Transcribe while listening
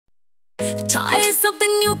Try something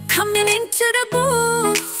new coming into the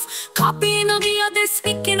booth, copying all the others,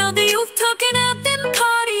 speaking of the youth, talking at them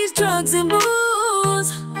parties, drugs and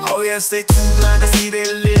booze. Oh yes, they too blind to see they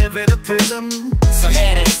live in a prison. So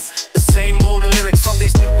here it is, the same old lyrics from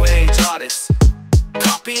these new age artists,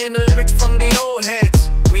 copying the lyrics from the old heads.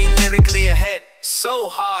 We lyrically ahead, so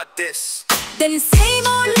hard this. Then the same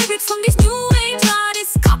old lyrics from these new age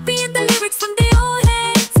artists, copying the lyrics from the old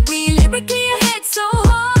heads. We lyrically ahead, so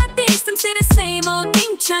hard this. Them say the same old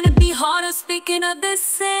thing, trying to be harder, speaking of the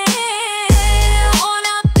same. All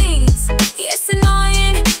our things, yes,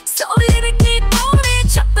 annoying, so lyrically boring.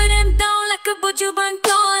 Choppa them down like a butcher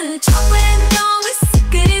banton. Choppa them down, we're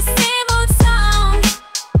sick of this same old sound.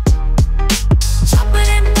 Choppa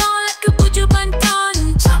them down like a butcher banton.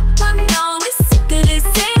 Choppa them down, we're sick of this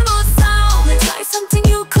same old sound. Let's try something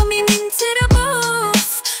new coming into the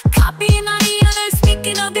booth, copying all the others,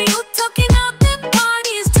 speaking of the youth, talking out them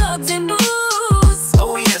parties, drugs and booze.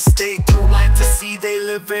 Oh yes, they do like to see they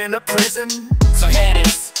live in a prison. So here it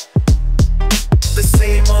is, the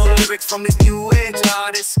same old lyrics from this new age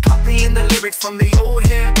artists, copying the lyrics from the old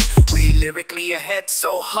head. We lyrically ahead,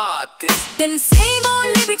 so hard this. Then the same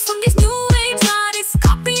old lyrics from these new age artists,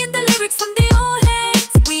 copying the lyrics from the old heads.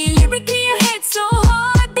 We lyrically ahead, so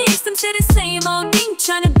hard this. Them say the same old thing,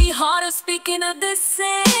 trying to be harder, speaking of the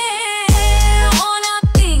same. All our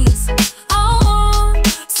things, oh,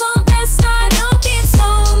 so let's start up this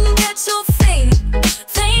home, get your fade,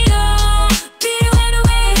 fade up, be right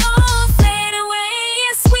away, oh, fade away,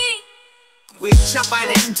 yes We choppa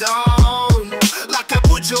them down like a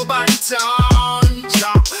butcher banton.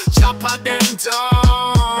 Choppa them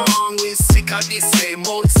down. We sick of this same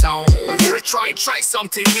old sound. Try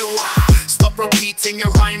something new. Stop repeating your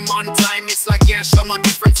rhyme on time. It's like yeah, show no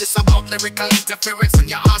difference. It's about lyrical interference. When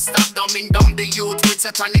your heart stop dumbing down the youth with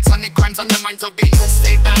satanic crimes on the minds of the youth.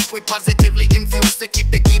 Stay back, we positively infused to keep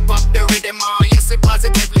the keep up